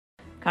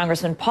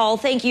Congressman Paul,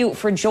 thank you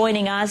for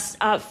joining us.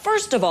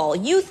 First of all,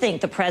 you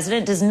think the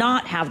president does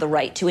not have the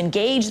right to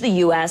engage the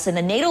U.S. in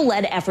the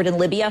NATO-led effort in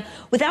Libya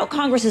without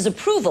Congress's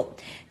approval.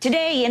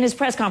 Today, in his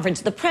press conference,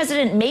 the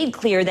president made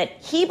clear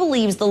that he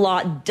believes the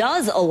law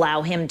does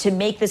allow him to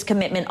make this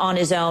commitment on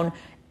his own.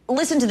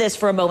 Listen to this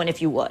for a moment,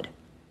 if you would.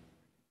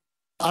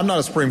 I'm not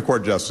a Supreme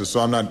Court justice, so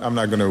I'm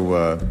not going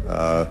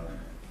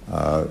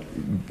to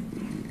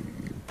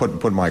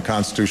put my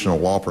constitutional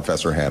law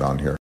professor hat on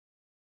here.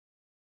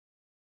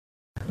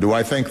 Do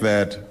I think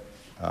that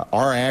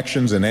our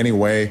actions in any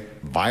way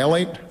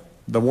violate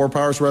the War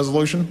Powers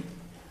Resolution?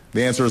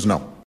 The answer is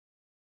no.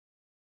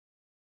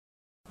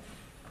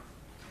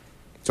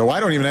 So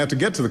I don't even have to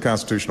get to the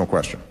constitutional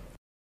question.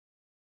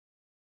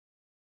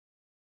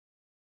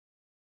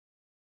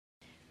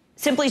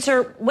 Simply,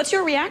 sir, what's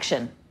your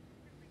reaction?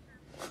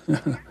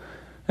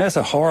 That's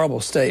a horrible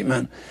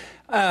statement.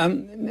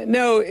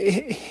 No,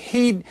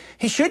 he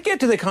should get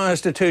to the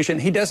Constitution.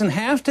 He doesn't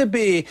have to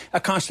be a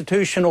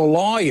constitutional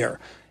lawyer.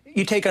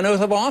 You take an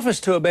oath of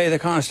office to obey the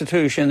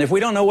Constitution. If we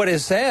don't know what it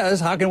says,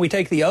 how can we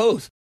take the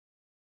oath?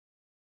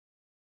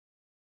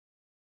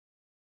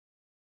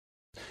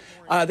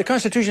 The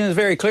Constitution is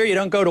very clear. You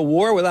don't go to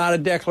war without a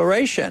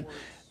declaration.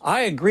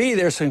 I agree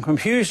there's some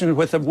confusion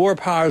with the War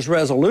Powers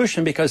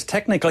Resolution because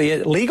technically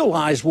it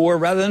legalized war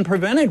rather than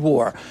prevented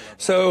war.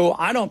 So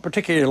I don't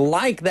particularly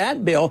like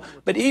that bill,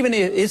 but even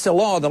if it's a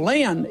law of the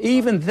land,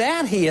 even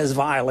that he has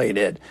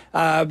violated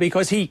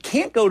because he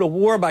can't go to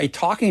war by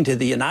talking to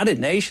the United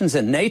Nations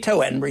and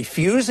NATO and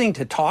refusing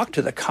to talk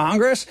to the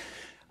Congress.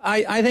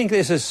 I think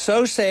this is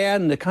so sad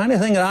and the kind of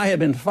thing that I have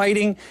been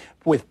fighting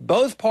with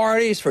both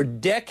parties for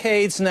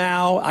decades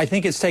now. I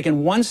think it's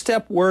taken one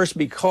step worse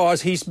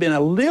because he's been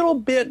a little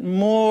bit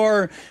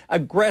more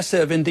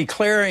aggressive in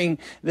declaring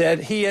that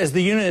he is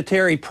the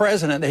unitary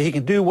president, that he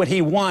can do what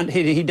he wants.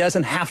 He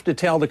doesn't have to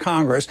tell the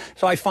Congress.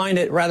 So I find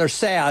it rather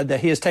sad that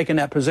he has taken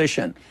that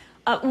position.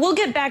 We'll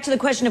get back to the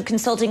question of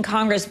consulting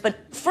Congress, but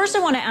first I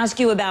want to ask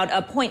you about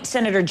a point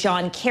Senator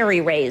John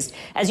Kerry raised.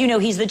 As you know,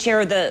 he's the chair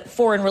of the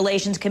Foreign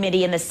Relations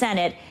Committee in the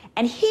Senate,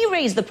 and he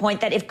raised the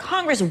point that if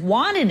Congress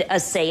wanted a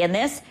say in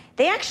this,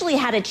 they actually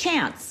had a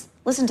chance.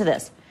 Listen to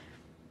this.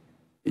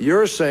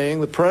 You're saying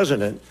the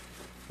president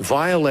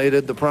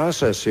violated the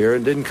process here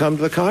and didn't come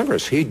to the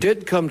Congress. He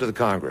did come to the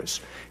Congress.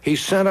 He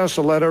sent us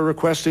a letter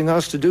requesting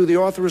us to do the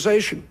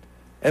authorization,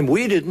 and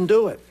we didn't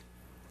do it.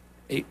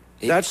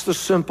 That's the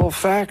simple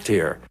fact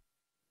here.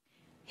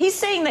 He's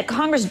saying that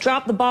Congress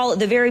dropped the ball at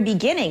the very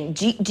beginning.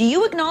 Do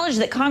you acknowledge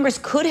that Congress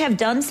could have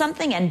done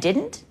something and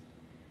didn't?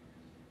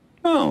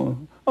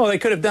 Oh, they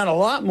could have done a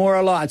lot more,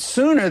 a lot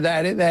sooner.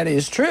 That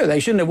is true. They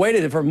shouldn't have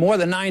waited for more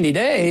than 90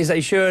 days.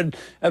 They should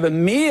have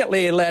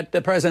immediately let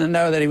the president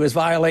know that he was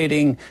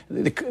violating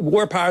the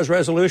War Powers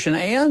Resolution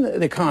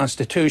and the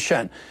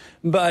Constitution.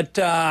 But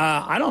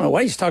I don't know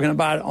what he's talking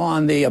about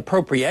on the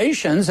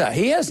appropriations.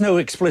 He has no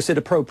explicit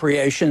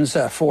appropriations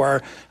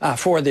for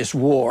this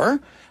war.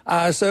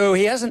 So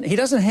he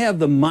doesn't have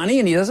the money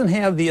and he doesn't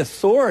have the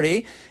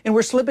authority, and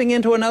we're slipping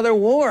into another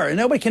war. And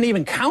nobody can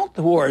even count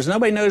the wars.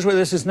 Nobody knows whether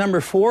this is number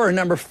 4 or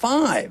number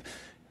 5.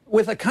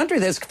 With a country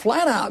that's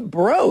flat out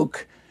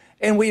broke,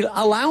 and we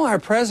allow our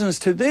presidents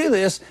to do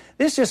this,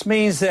 this just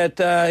means that,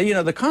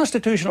 the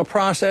constitutional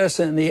process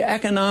and the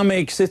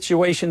economic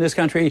situation in this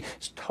country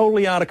is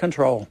totally out of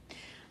control.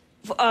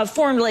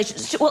 Foreign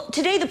relations. Well,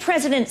 today the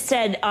president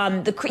said,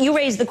 you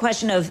raised the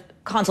question of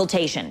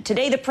consultation.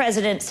 Today the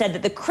president said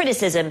that the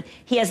criticism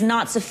he has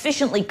not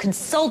sufficiently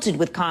consulted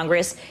with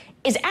Congress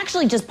is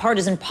actually just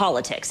partisan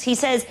politics. He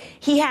says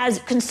he has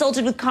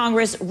consulted with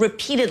Congress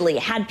repeatedly,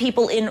 had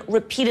people in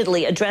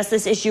repeatedly, addressed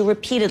this issue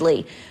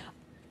repeatedly.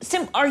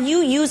 Are you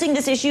using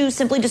this issue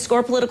simply to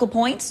score political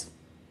points?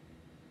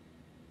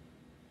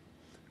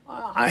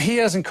 He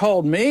hasn't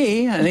called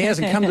me, and he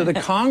hasn't come to the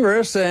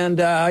Congress, and,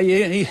 the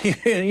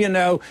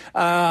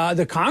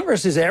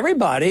Congress is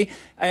everybody,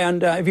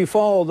 and if you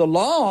follow the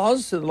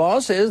laws, the law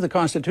says, the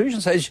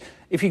Constitution says,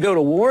 if you go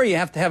to war, you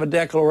have to have a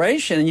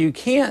declaration, and you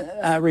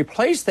can't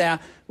replace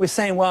that with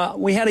saying, well,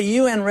 we had a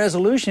UN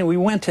resolution, we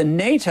went to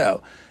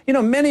NATO. You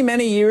know, many,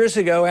 many years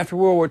ago, after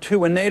World War II,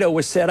 when NATO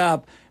was set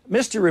up,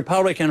 Mr.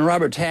 Republican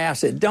Robert Taft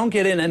said, don't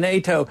get into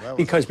NATO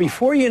because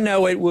before you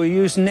know it, we'll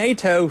use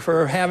NATO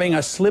for having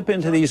us slip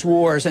into these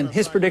wars. And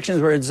his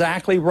predictions were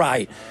exactly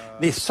right.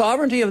 The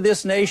sovereignty of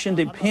this nation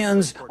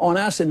depends on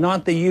us and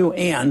not the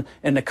UN.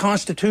 And the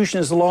Constitution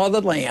is the law of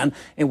the land.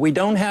 And we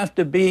don't have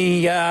to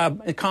be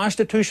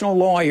constitutional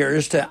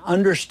lawyers to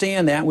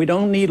understand that. We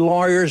don't need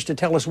lawyers to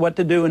tell us what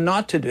to do and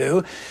not to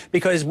do,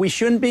 because we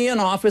shouldn't be in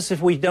office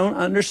if we don't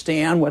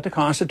understand what the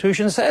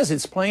Constitution says.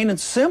 It's plain and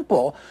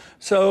simple.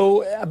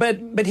 So, but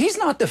he's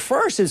not the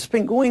first. It's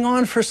been going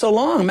on for so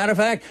long. Matter of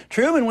fact,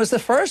 Truman was the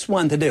first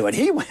one to do it.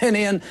 He went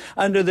in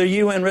under the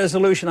UN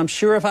resolution. I'm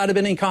sure if I'd have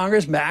been in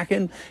Congress back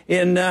in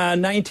in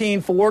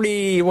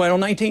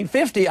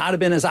 1950, I'd have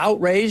been as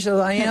outraged as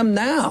I am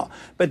now.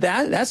 But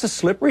that's a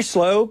slippery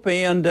slope,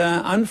 and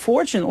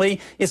unfortunately,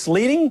 it's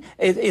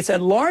a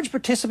large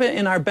participant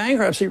in our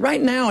bankruptcy.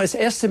 Right now, it's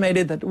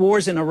estimated that the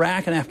wars in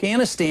Iraq and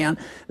Afghanistan,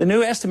 the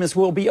new estimates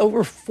will be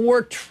over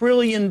 $4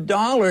 trillion.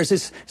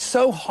 It's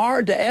so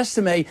hard to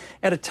estimate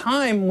at a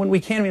time when we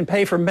can't even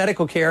pay for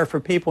medical care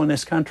for people in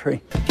this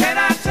country. Can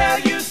I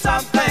tell you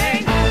something?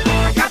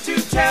 I got to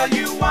tell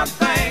you one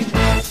thing.